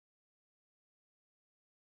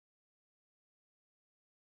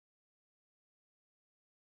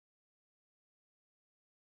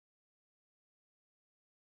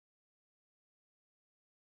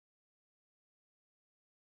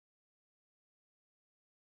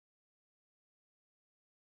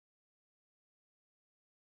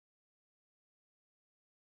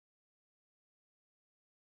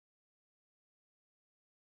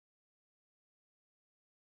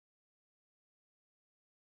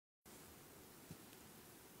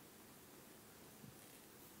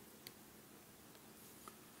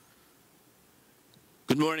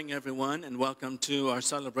morning, everyone, and welcome to our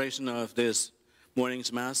celebration of this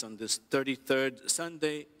morning's Mass on this 33rd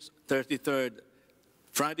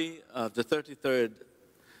Friday of the 33rd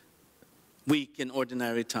week in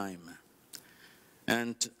Ordinary Time.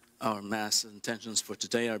 And our Mass intentions for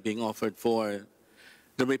today are being offered for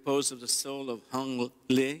the repose of the soul of Hong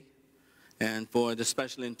Li and for the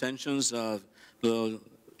special intentions of little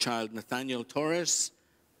child Nathaniel Torres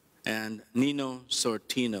and Nino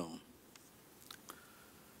Sortino.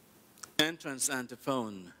 Entrance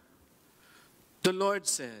antiphon. The Lord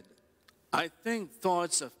said, I think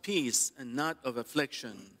thoughts of peace and not of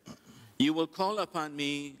affliction. You will call upon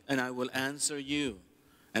me, and I will answer you,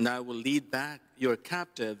 and I will lead back your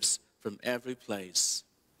captives from every place.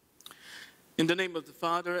 In the name of the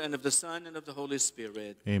Father, and of the Son, and of the Holy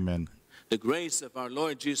Spirit. Amen. The grace of our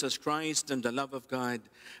Lord Jesus Christ, and the love of God,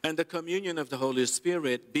 and the communion of the Holy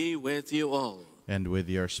Spirit be with you all. And with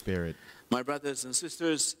your spirit. My brothers and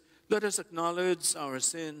sisters, let us acknowledge our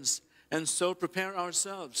sins and so prepare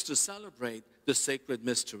ourselves to celebrate the sacred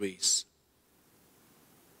mysteries.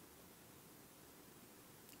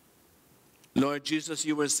 Lord Jesus,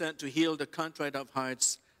 you were sent to heal the contrite of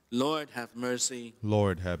hearts. Lord, have mercy.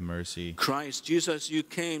 Lord, have mercy. Christ Jesus, you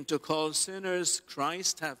came to call sinners.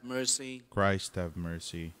 Christ, have mercy. Christ, have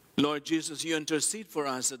mercy. Lord Jesus, you intercede for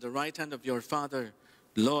us at the right hand of your Father.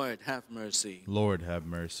 Lord, have mercy. Lord, have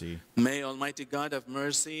mercy. May Almighty God have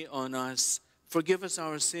mercy on us, forgive us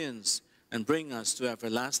our sins, and bring us to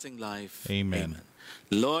everlasting life. Amen.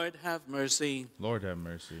 Lord, have mercy. Lord, have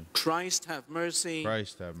mercy. Christ, have mercy.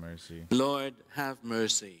 Christ, have mercy. Lord, have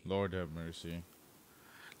mercy. Lord, have mercy.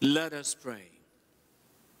 Let us pray.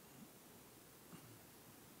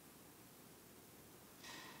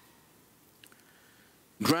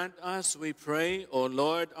 Grant us, we pray, O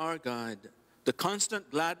Lord our God, the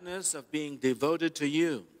constant gladness of being devoted to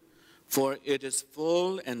you, for it is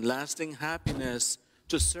full and lasting happiness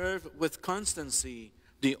to serve with constancy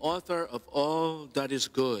the author of all that is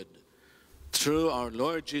good. Through our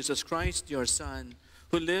Lord Jesus Christ, your Son,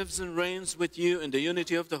 who lives and reigns with you in the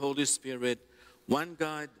unity of the Holy Spirit, one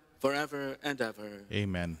God, forever and ever.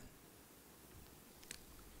 Amen.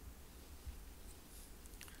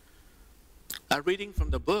 A reading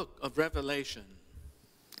from the book of Revelation.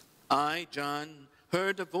 I, John,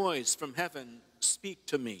 heard a voice from heaven speak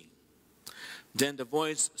to me. Then the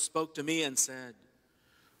voice spoke to me and said,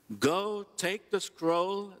 Go, take the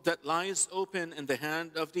scroll that lies open in the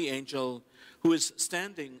hand of the angel who is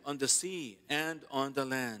standing on the sea and on the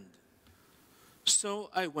land. So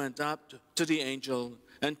I went up to the angel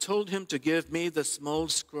and told him to give me the small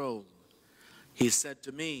scroll. He said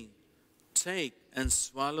to me, Take and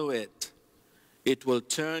swallow it. It will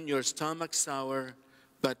turn your stomach sour,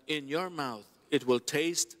 but in your mouth it will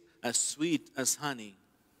taste as sweet as honey.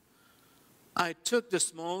 I took the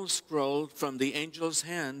small scroll from the angel's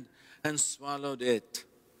hand and swallowed it.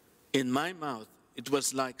 In my mouth it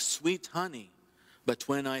was like sweet honey, but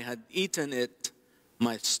when I had eaten it,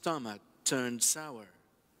 my stomach turned sour.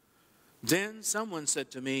 Then someone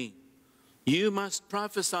said to me, You must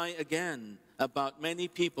prophesy again about many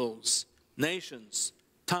peoples, nations,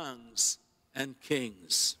 tongues, and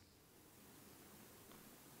kings.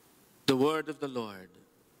 The word of the Lord.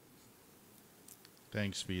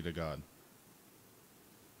 Thanks be to God.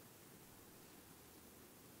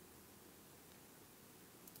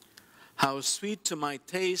 How sweet to my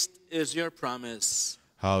taste is your promise.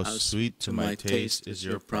 How sweet to my taste is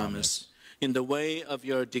your promise. In the way of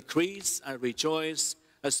your decrees I rejoice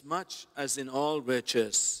as much as in all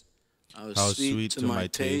riches. How sweet to my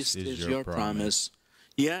taste is your promise.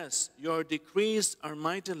 Yes, your decrees are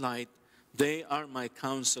my delight. They are my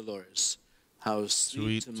counselors. How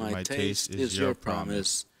sweet to my taste is your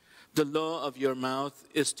promise. The law of your mouth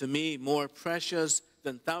is to me more precious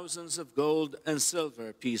than thousands of gold and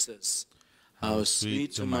silver pieces. How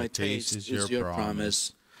sweet to my taste is your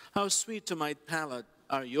promise. How sweet to my palate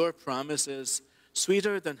are your promises,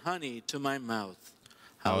 sweeter than honey to my mouth.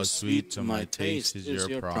 How sweet to my taste is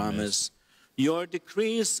your promise. Your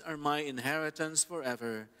decrees are my inheritance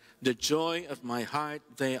forever. The joy of my heart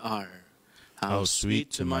they are. How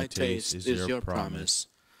sweet to my taste is your promise.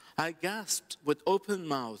 I gasped with open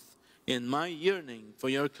mouth in my yearning for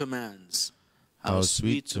your commands. How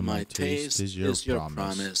sweet to my taste is your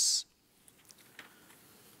promise.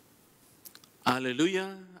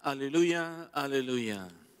 Alleluia, alleluia, alleluia.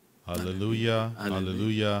 Alleluia,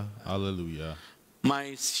 alleluia, alleluia.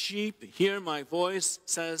 My sheep hear my voice,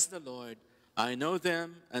 says the Lord. I know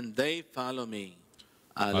them, and they follow me.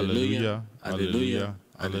 Alleluia, alleluia,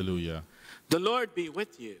 alleluia. The Lord be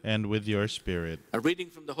with you. And with your spirit. A reading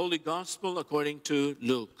from the Holy Gospel according to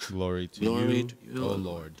Luke. Glory to Glory you, to you, O O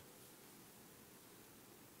Lord.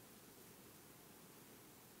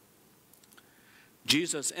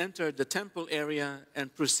 Jesus entered the temple area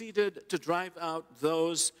and proceeded to drive out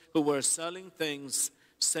those who were selling things,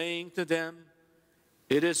 saying to them,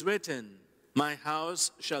 "It is written, 'My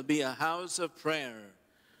house shall be a house of prayer,'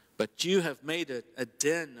 but you have made it a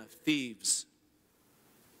den of thieves."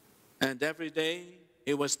 And every day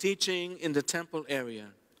he was teaching in the temple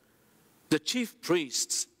area. The chief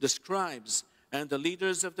priests, the scribes, and the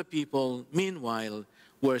leaders of the people, meanwhile,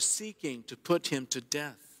 were seeking to put him to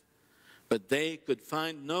death. But they could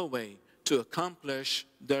find no way to accomplish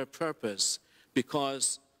their purpose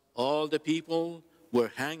because all the people were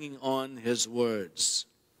hanging on his words.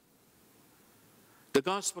 The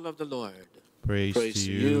Gospel of the Lord. Praise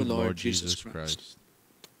to you, Lord Jesus Christ.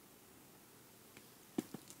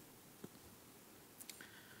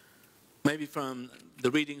 Maybe from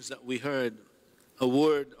the readings that we heard, a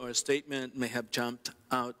word or a statement may have jumped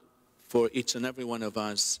out for each and every one of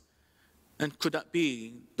us. And could that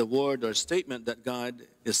be the word or statement that God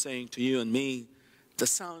is saying to you and me that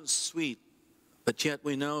sounds sweet, but yet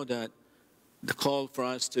we know that the call for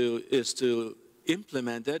us is to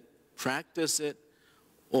implement it, practice it,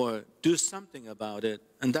 or do something about it.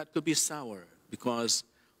 And that could be sour because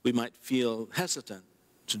we might feel hesitant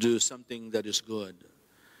to do something that is good.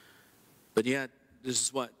 But yet, this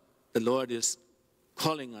is what the Lord is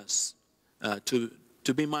calling us to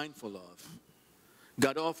be mindful of.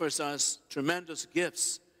 God offers us tremendous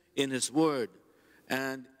gifts in His Word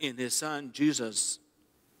and in His Son, Jesus.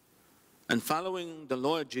 And following the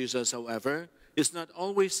Lord Jesus, however, is not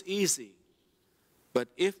always easy. But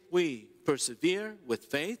if we persevere with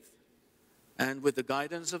faith and with the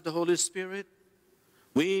guidance of the Holy Spirit,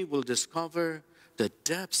 we will discover the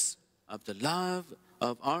depths of the love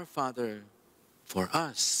of our Father for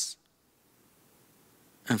us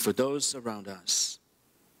and for those around us.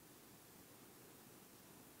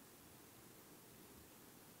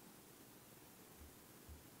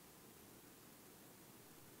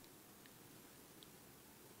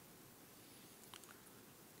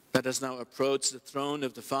 Let us now approach the throne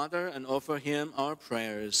of the Father and offer him our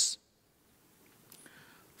prayers.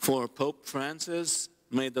 For Pope Francis,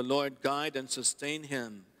 may the Lord guide and sustain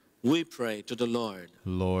him. We pray to the Lord.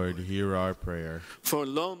 Lord, hear our prayer. For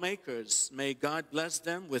lawmakers, may God bless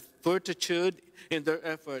them with fortitude in their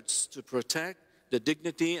efforts to protect the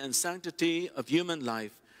dignity and sanctity of human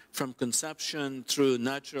life from conception through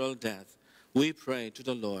natural death. We pray to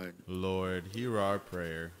the Lord. Lord, hear our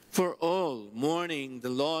prayer. For all mourning the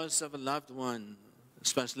loss of a loved one,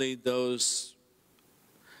 especially those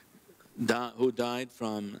who died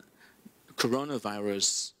from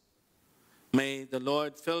coronavirus, may the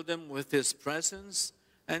Lord fill them with His presence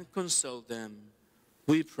and console them.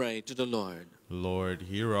 We pray to the Lord. Lord,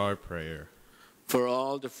 hear our prayer. For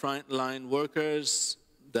all the frontline workers,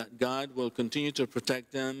 that God will continue to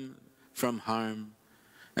protect them from harm.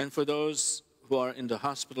 And for those who are in the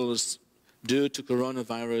hospitals due to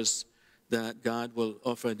coronavirus, that God will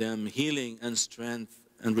offer them healing and strength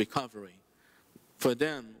and recovery. For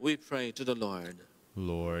them, we pray to the Lord.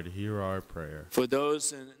 Lord, hear our prayer. For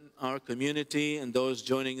those in our community and those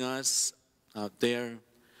joining us out there,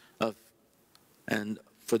 and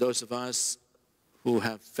for those of us who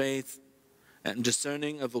have faith and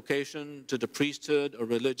discerning a vocation to the priesthood or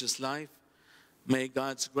religious life, may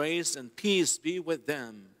God's grace and peace be with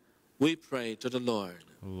them. We pray to the Lord.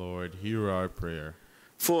 Lord, hear our prayer.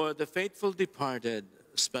 For the faithful departed,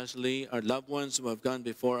 especially our loved ones who have gone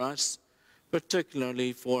before us,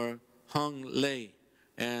 particularly for Hong Lei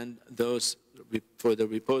and those for the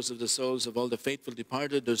repose of the souls of all the faithful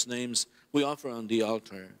departed, those names we offer on the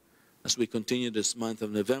altar as we continue this month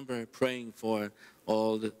of November, praying for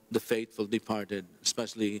all the faithful departed,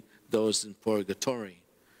 especially those in purgatory.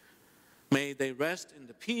 May they rest in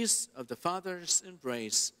the peace of the Father's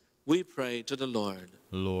embrace. We pray to the Lord.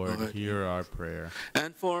 Lord, hear our prayer.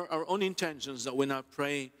 And for our own intentions, that we not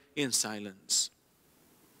pray in silence.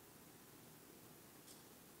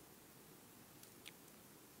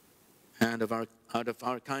 And out of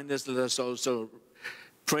our kindness, let us also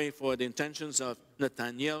pray for the intentions of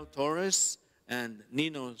Nathaniel Torres and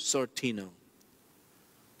Nino Sortino.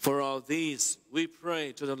 For all these, we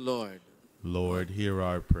pray to the Lord. Lord, hear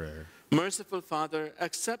our prayer. Merciful Father,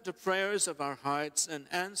 accept the prayers of our hearts and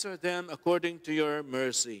answer them according to your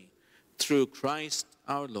mercy. Through Christ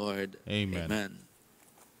our Lord. Amen. Amen.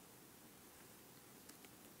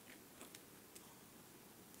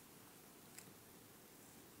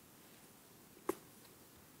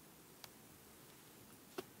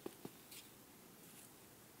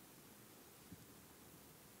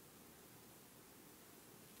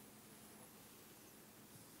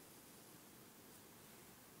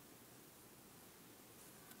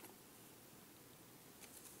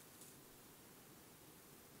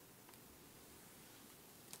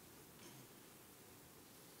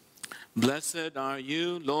 Blessed are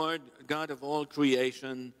you, Lord God of all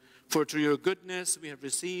creation, for through your goodness we have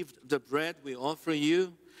received the bread we offer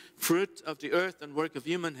you, fruit of the earth and work of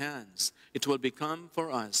human hands. It will become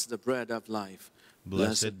for us the bread of life.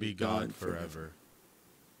 Blessed be God forever.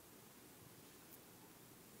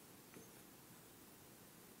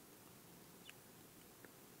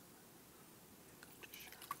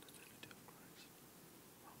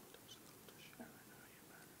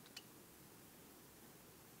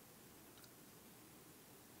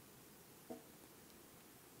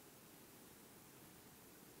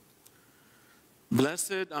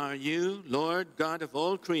 Blessed are you, Lord God of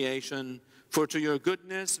all creation, for to your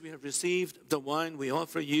goodness we have received the wine we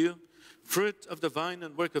offer you, fruit of the vine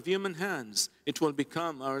and work of human hands. It will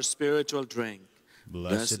become our spiritual drink.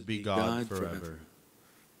 Blessed be God forever.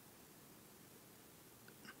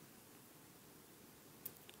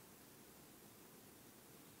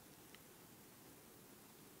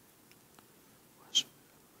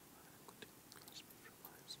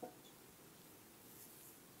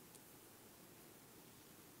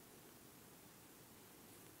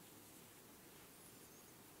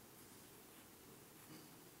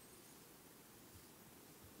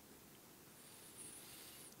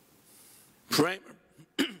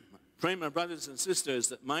 Pray, my brothers and sisters,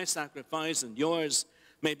 that my sacrifice and yours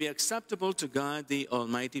may be acceptable to God, the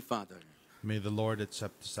Almighty Father. May the Lord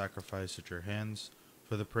accept the sacrifice at your hands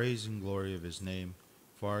for the praise and glory of his name,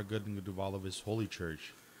 for our good and good of all of his holy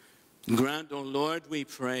church. Grant, O Lord, we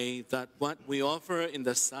pray, that what we offer in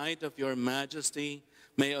the sight of your majesty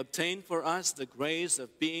may obtain for us the grace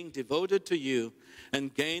of being devoted to you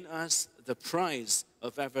and gain us the prize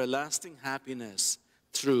of everlasting happiness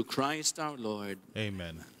through Christ our Lord.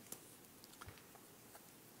 Amen.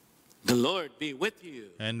 The Lord be with you.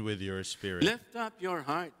 And with your spirit. Lift up your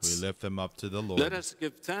hearts. We lift them up to the Lord. Let us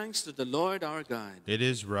give thanks to the Lord our God. It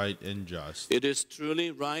is right and just. It is truly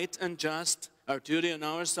right and just, our duty and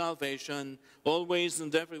our salvation, always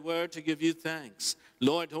and everywhere to give you thanks,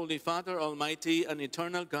 Lord, Holy Father, Almighty and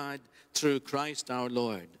eternal God, through Christ our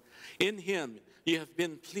Lord. In him you have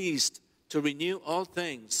been pleased to renew all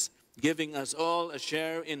things, giving us all a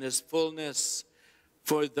share in his fullness.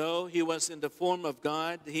 For though he was in the form of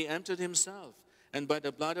God, he emptied himself, and by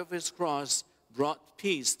the blood of his cross brought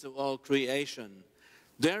peace to all creation.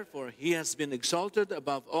 Therefore he has been exalted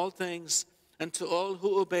above all things, and to all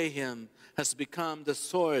who obey him has become the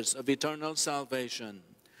source of eternal salvation.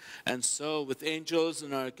 And so with angels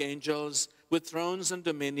and archangels, with thrones and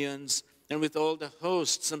dominions, and with all the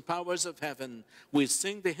hosts and powers of heaven, we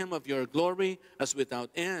sing the hymn of your glory, as without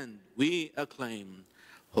end we acclaim.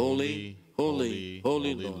 Holy, holy,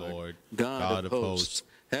 holy Lord, God of hosts,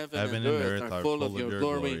 heaven and earth are full of your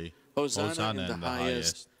glory. Hosanna in the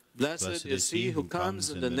highest. Blessed is he who comes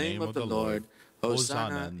in the name of the Lord.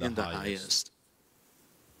 Hosanna in the highest.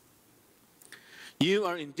 You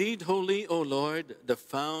are indeed holy, O Lord, the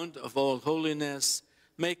fount of all holiness.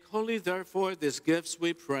 Make holy, therefore, these gifts,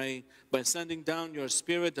 we pray, by sending down your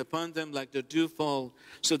Spirit upon them like the dewfall,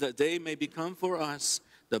 so that they may become for us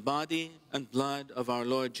the body and blood of our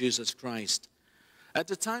Lord Jesus Christ. At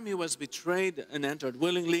the time he was betrayed and entered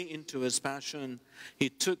willingly into his passion, he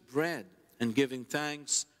took bread and giving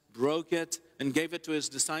thanks, broke it and gave it to his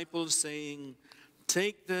disciples, saying,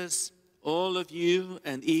 "Take this, all of you,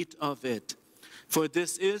 and eat of it, for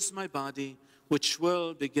this is my body, which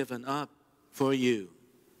will be given up for you."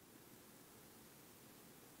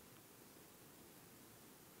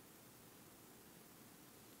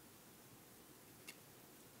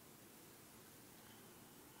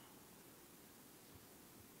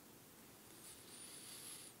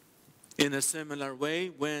 In a similar way,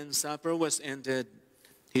 when supper was ended,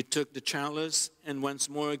 he took the chalice, and once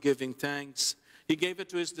more giving thanks, he gave it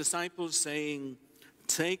to his disciples, saying,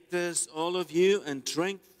 "Take this, all of you, and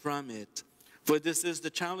drink from it. For this is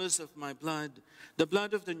the chalice of my blood, the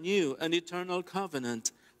blood of the new and eternal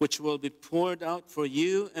covenant, which will be poured out for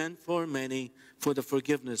you and for many for the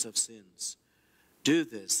forgiveness of sins. Do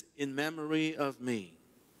this in memory of me."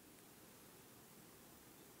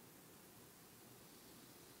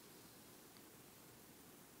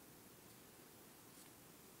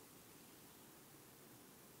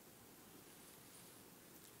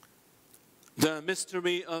 The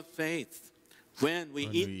mystery of faith. When we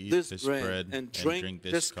eat this bread and drink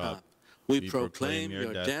this cup, we proclaim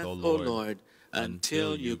your death, O Lord,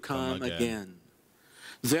 until you come again.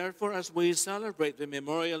 Therefore, as we celebrate the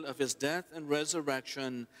memorial of his death and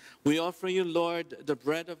resurrection, we offer you, Lord, the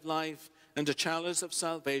bread of life and the chalice of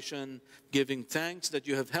salvation, giving thanks that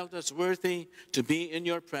you have held us worthy to be in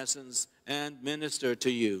your presence and minister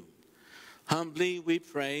to you. Humbly we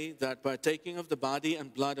pray that partaking of the body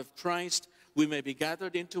and blood of Christ, we may be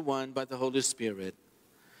gathered into one by the Holy Spirit.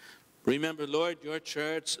 Remember, Lord, your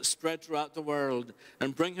church spread throughout the world,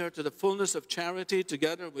 and bring her to the fullness of charity,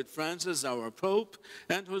 together with Francis, our Pope,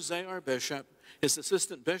 and Jose, our Bishop, his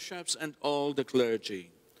assistant bishops, and all the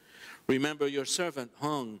clergy. Remember your servant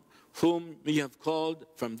Hong, whom you have called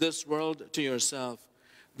from this world to yourself.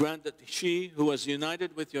 Grant that she, who was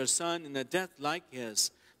united with your Son in a death like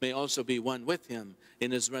his, may also be one with him in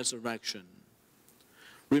his resurrection.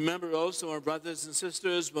 Remember also our brothers and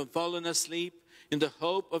sisters who have fallen asleep in the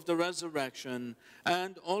hope of the resurrection,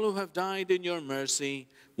 and all who have died in your mercy.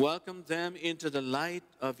 Welcome them into the light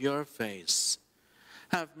of your face.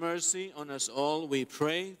 Have mercy on us all, we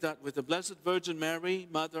pray, that with the Blessed Virgin Mary,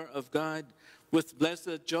 Mother of God, with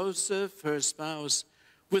blessed Joseph, her spouse,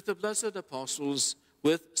 with the blessed apostles,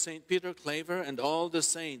 with St. Peter Claver and all the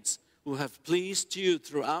saints who have pleased you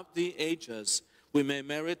throughout the ages, we may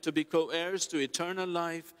merit to be co-heirs to eternal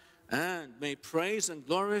life, and may praise and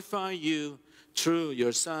glorify you through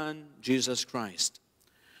your Son, Jesus Christ.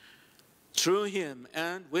 Through him,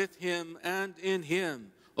 and with him, and in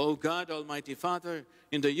him, O God, Almighty Father,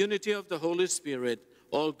 in the unity of the Holy Spirit,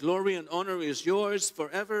 all glory and honor is yours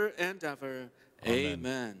forever and ever. Amen.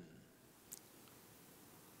 Amen.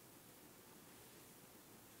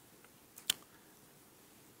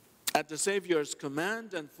 At the Savior's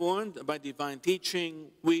command and formed by divine teaching,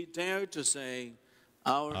 we dare to say,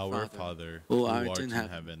 Our Father, who art in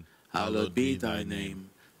heaven, hallowed be thy name.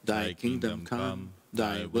 Thy kingdom come,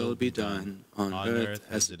 thy will be done, on earth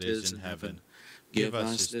as it is in heaven. Give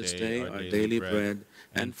us this day our daily bread,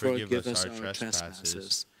 and forgive us our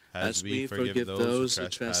trespasses, as we forgive those who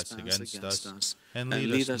trespass against us. And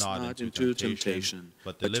lead us not into temptation,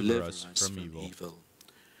 but deliver us from evil.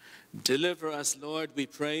 Deliver us, Lord, we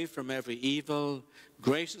pray, from every evil.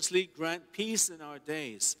 Graciously grant peace in our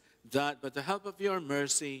days, that by the help of your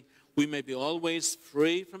mercy we may be always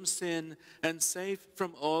free from sin and safe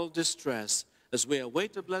from all distress, as we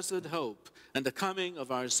await the blessed hope and the coming of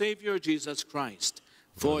our Savior Jesus Christ.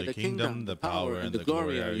 For the kingdom, the power, and the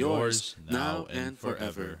glory are yours, now and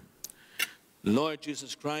forever. Lord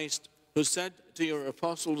Jesus Christ, who said to your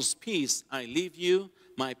apostles, Peace I leave you,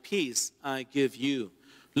 my peace I give you.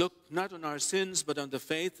 Look not on our sins, but on the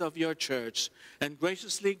faith of your church, and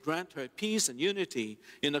graciously grant her peace and unity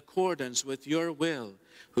in accordance with your will,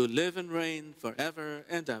 who live and reign forever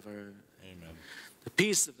and ever. Amen. The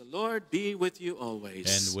peace of the Lord be with you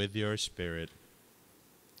always. And with your spirit.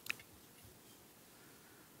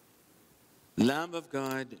 Lamb of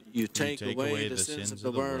God, you take away the sins of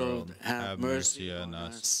the world, have mercy on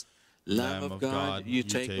us. Lamb of God, you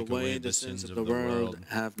take away the sins of the world,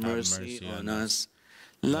 have mercy on us.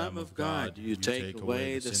 Lamb of God, you take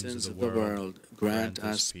away the sins of the world, grant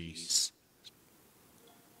us peace.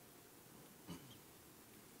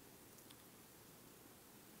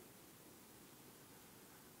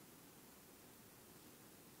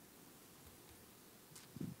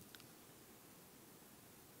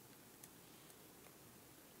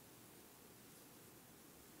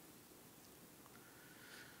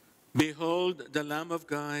 Behold the Lamb of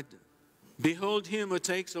God. Behold him who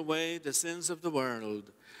takes away the sins of the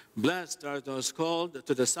world. Blessed are those called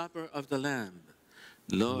to the supper of the Lamb.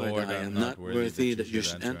 Lord, I am not worthy that you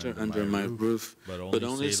should enter under my roof, but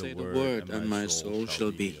only say the word, and my soul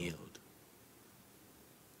shall be healed.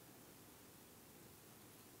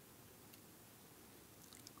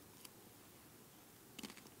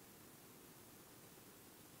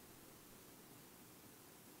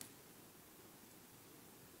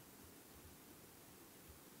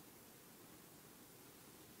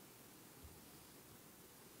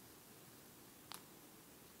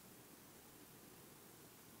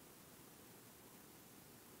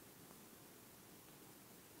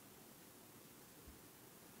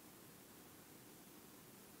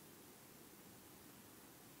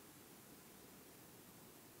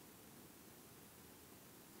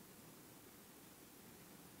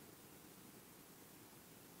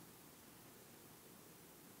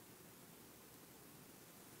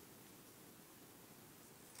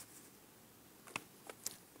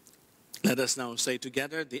 Let us now say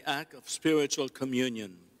together the act of spiritual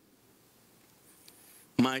communion.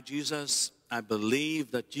 My Jesus, I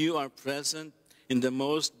believe that you are present in the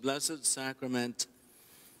most blessed sacrament.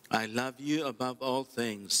 I love you above all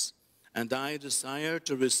things, and I desire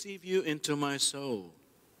to receive you into my soul.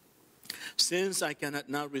 Since I cannot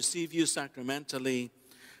now receive you sacramentally,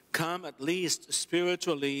 come at least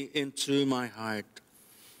spiritually into my heart.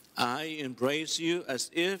 I embrace you as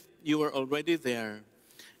if you were already there,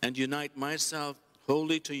 and unite myself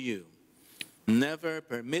wholly to you. Never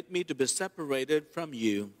permit me to be separated from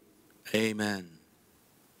you. Amen.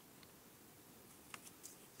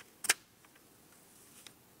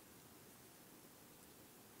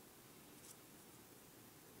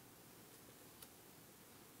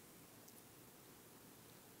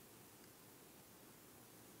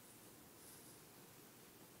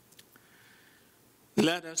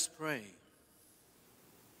 Let us pray.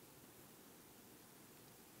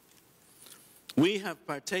 We have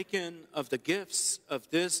partaken of the gifts of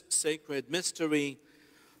this sacred mystery,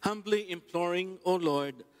 humbly imploring, O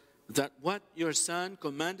Lord, that what your Son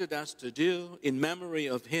commanded us to do in memory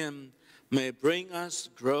of him may bring us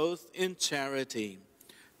growth in charity.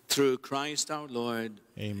 Through Christ our Lord.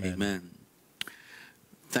 Amen. Amen.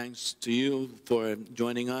 Thanks to you for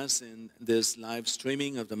joining us in this live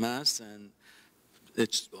streaming of the Mass, and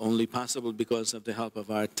it's only possible because of the help of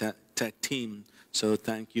our tech team. So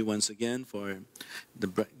thank you once again for the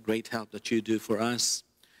great help that you do for us.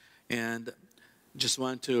 And just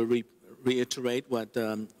want to reiterate what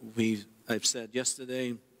I've said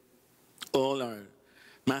yesterday. All our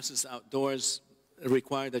Masses outdoors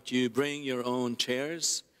require that you bring your own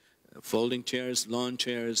chairs, folding chairs, lawn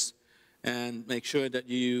chairs, and make sure that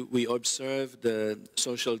we observe the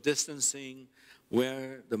social distancing,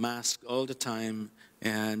 wear the mask all the time,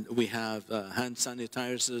 and we have hand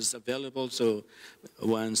sanitizers available, so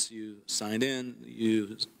once you sign in,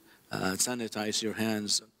 you sanitize your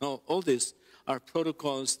hands. All these are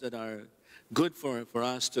protocols that are good for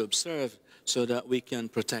us to observe so that we can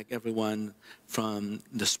protect everyone from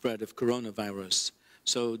the spread of coronavirus.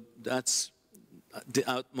 So that's the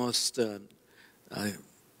utmost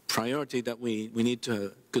priority that we need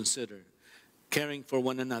to consider, caring for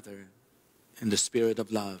one another in the spirit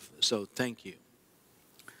of love. So thank you.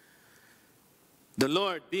 The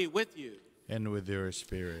Lord be with you. And with your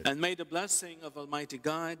spirit. And may the blessing of Almighty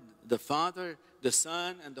God, the Father, the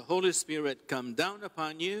Son, and the Holy Spirit come down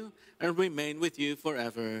upon you and remain with you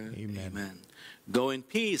forever. Amen. Amen. Go in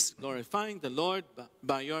peace, glorifying the Lord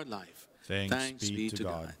by your life. Thanks be to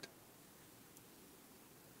God.